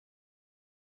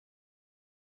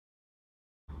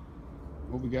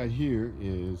What we got here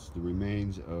is the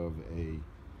remains of a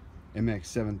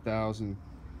MX7000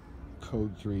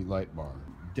 Code3 light bar.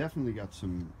 Definitely got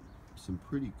some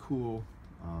pretty cool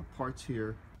parts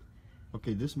here.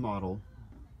 Okay, this model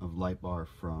of light bar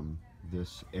from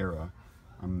this era,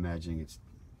 I'm imagining it's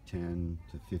 10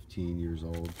 to 15 years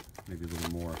old, maybe a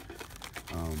little more.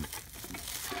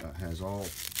 Has all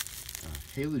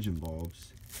halogen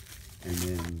bulbs, and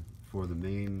then for the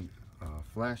main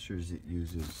flashers it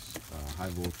uses high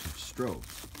voltage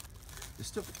strobes. This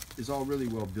stuff is all really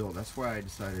well built. That's why I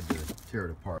decided to tear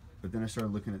it apart. But then I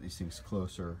started looking at these things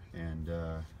closer, and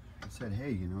I said,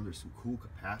 hey, you know, there's some cool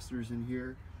capacitors in here.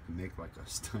 You can make like a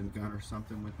stun gun or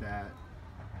something with that,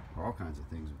 or all kinds of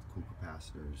things with cool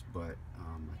capacitors. But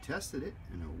I tested it,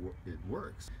 and it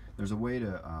works. There's a way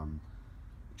to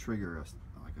trigger a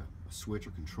switch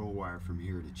or control wire from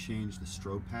here to change the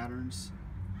strobe patterns,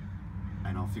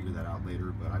 and I'll figure that out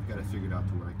later, but I've got it figured out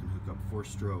to where I can hook up 4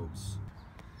 strobes.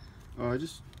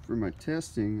 Just for my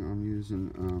testing, I'm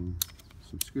using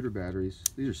some scooter batteries.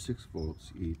 These are 6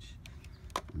 volts each,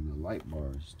 and the light bar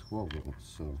is 12 volts,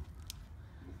 so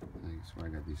that's why I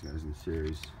got these guys in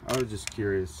series. I was just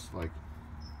curious, like,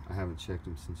 I haven't checked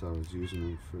them since I was using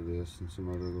them for this and some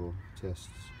other little tests,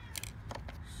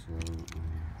 so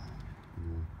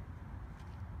yeah.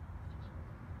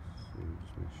 So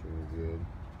just make sure they're good.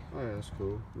 Oh yeah, that's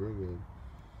cool, real good.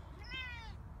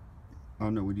 Oh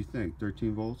no, what do you think?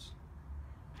 13 volts?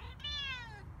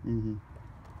 Mm-hmm.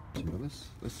 So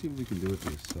let's see what we can do with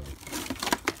this. So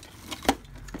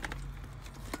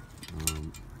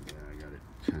yeah, I got it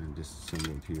kind of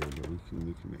disassembled here, but we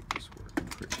can make this work, I'm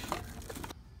pretty sure.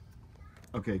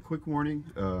 Okay, quick warning,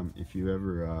 if you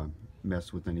ever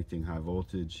mess with anything high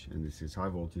voltage, and this is high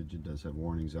voltage, it does have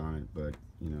warnings on it, but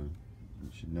you know, you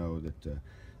should know that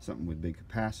something with big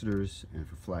capacitors and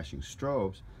for flashing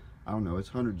strobes, I don't know, it's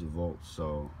hundreds of volts,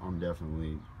 so I'm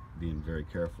definitely being very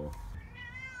careful.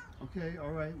 Okay, all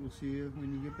right, we'll see you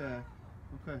when you get back.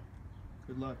 Okay,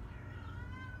 good luck.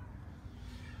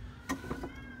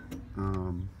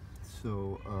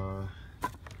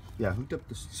 Yeah, hooked up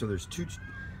this, so there's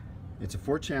it's a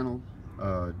 4-channel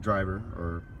driver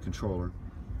or controller,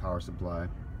 power supply,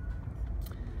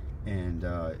 and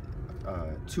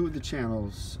 2 of the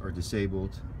channels are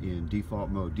disabled in default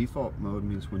mode. Default mode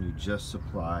means when you just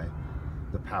supply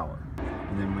the power,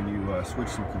 and then when you switch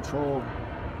some control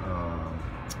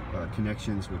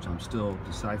connections, which I'm still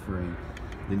deciphering,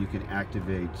 then you can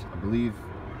activate, I believe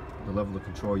the level of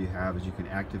control you have is you can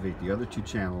activate the other 2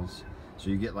 channels, so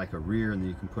you get like a rear, and then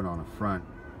you can put on a front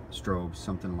strobe,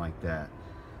 something like that.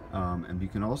 And you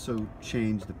can also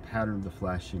change the pattern of the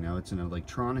flashing. Now it's an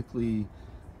electronically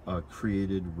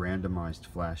created randomized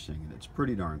flashing, and it's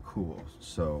pretty darn cool.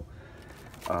 So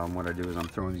what I do is I'm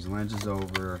throwing these lenses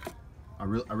over. I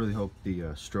really hope the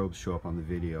strobes show up on the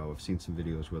video. I've seen some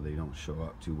videos where they don't show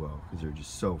up too well because they're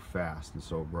just so fast and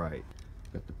so bright.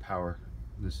 Got the power.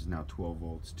 This is now 12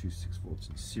 volts, 2 6 volts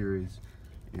in series,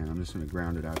 and I'm just going to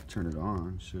ground it out, turn it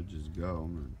on. Should just go.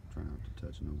 I'm going to try not to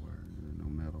touch no wire, no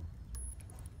metal.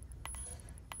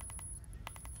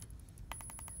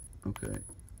 Okay,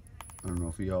 I don't know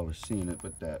if y'all are seeing it,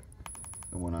 but the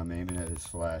one I'm aiming at is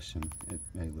flashing. It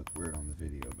may look weird on the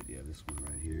video, but yeah, this one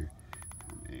right here,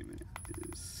 I'm aiming at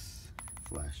is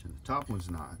flashing. The top one's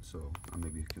not, so I may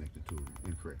be connected to an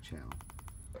incorrect channel.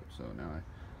 So now I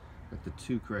got the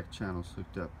 2 correct channels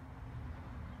hooked up,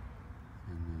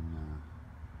 and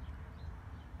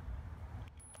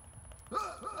then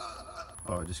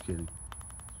oh, just kidding.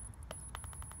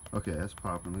 Okay, that's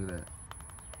popping. Look at that.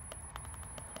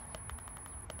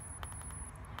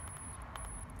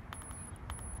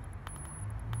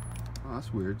 Oh,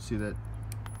 that's weird. See that?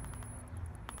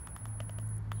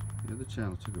 The other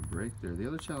channel took a break there. The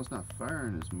other channel's not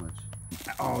firing as much.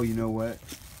 Oh, you know what?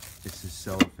 It's a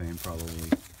cellophane, probably.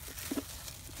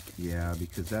 Yeah,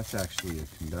 because that's actually a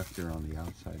conductor on the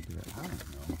outside there. I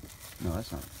don't know. No,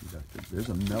 that's not a conductor. There's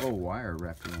a metal wire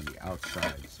wrapped around the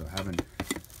outside, so having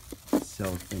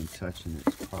cellophane touching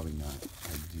it's probably not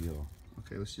ideal.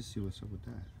 Okay, let's just see what's up with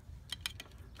that.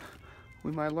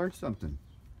 We might learn something.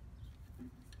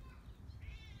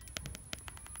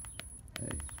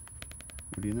 Hey,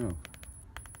 what do you know?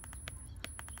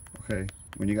 Okay,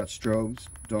 when you got strobes,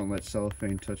 don't let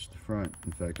cellophane touch the front.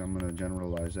 In fact, I'm going to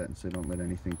generalize that and say don't let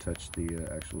anything touch the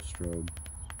actual strobe.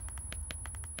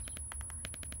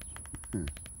 God,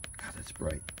 that's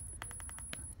bright.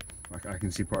 I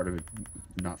can see part of it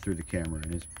not through the camera,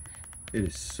 and it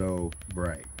is so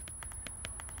bright.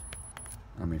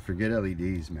 I mean, forget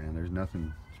LEDs, man. There's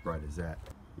nothing as bright as that.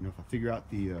 You know, if I figure out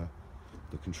the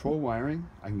control wiring,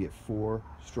 I can get 4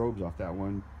 strobes off that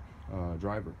one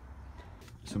driver.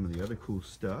 some of the other cool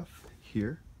stuff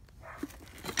here.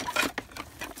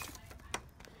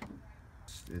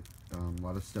 A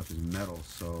lot of stuff is metal,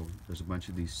 so there's a bunch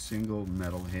of these single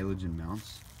metal halogen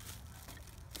mounts.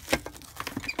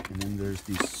 And then there's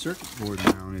these circuit board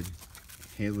mounted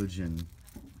halogen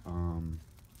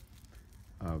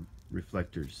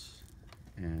reflectors.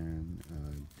 And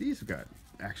these have got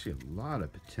actually a lot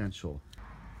of potential.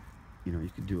 You know, you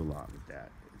could do a lot with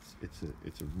that.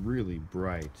 It's a really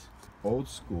bright, old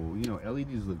school. You know,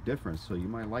 LEDs look different, so you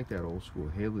might like that old school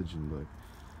halogen look.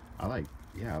 I like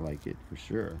it for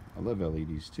sure. I love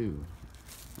LEDs too.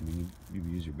 I mean, you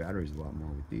use your batteries a lot more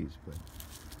with these, but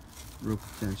real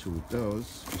potential with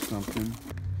those or something.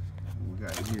 What we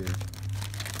got here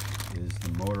is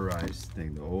the motorized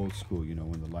thing, the old school, you know,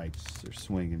 when the lights are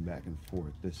swinging back and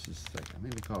forth. This is like, I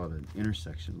think they call it an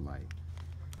intersection light.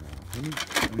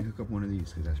 Let me hook up one of these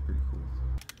because that's pretty cool.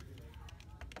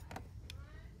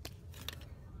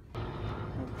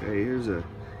 Okay, here's a,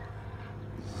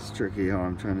 this is tricky how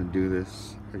I'm trying to do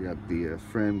this. I got the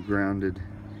frame grounded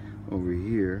over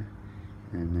here,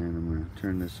 and then I'm going to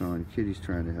turn this on. Kitty's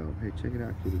trying to help. Hey, check it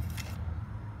out, Kitty.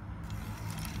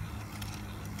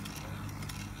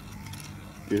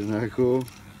 Isn't that cool?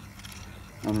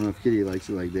 I don't know if Kitty likes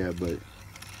it like that, but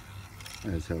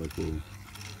that's hella cool.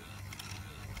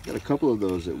 Got a couple of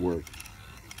those at work.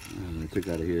 I took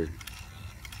out of here.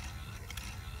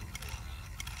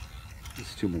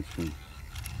 It's too much fun.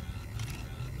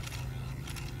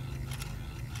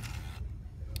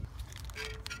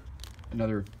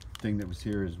 Another thing that was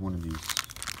here is one of these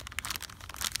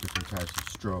different types of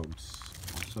strobes.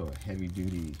 Also a heavy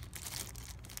duty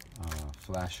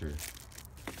flasher.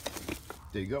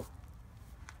 There you go.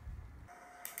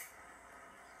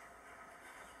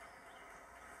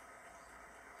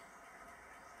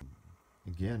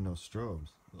 Again, no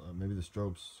strobes. Maybe the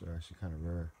strobes are actually kind of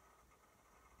rare.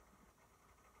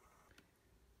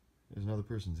 There's another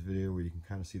person's video where you can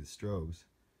kind of see the strobes.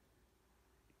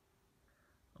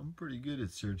 I'm pretty good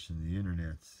at searching the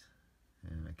internet,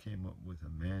 and I came up with a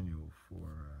manual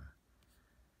for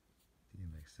the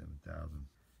MX7000.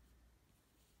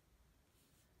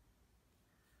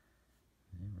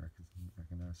 You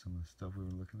recognize some of the stuff we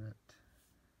were looking at?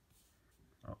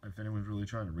 Oh, if anyone's really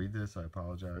trying to read this, I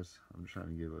apologize. I'm just trying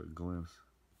to give a glimpse.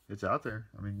 It's out there.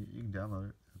 I mean, you can download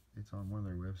it. It's on one of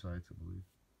their websites, I believe.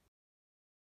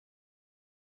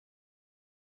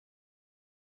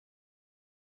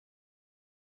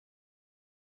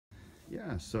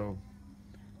 Yeah, so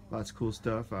lots of cool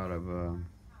stuff out of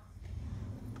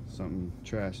something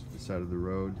trashed at the side of the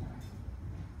road.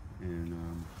 And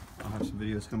I'll have some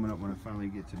videos coming up when I finally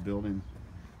get to building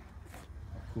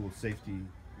a cool safety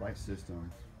light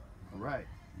system. All right,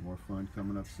 more fun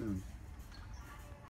coming up soon.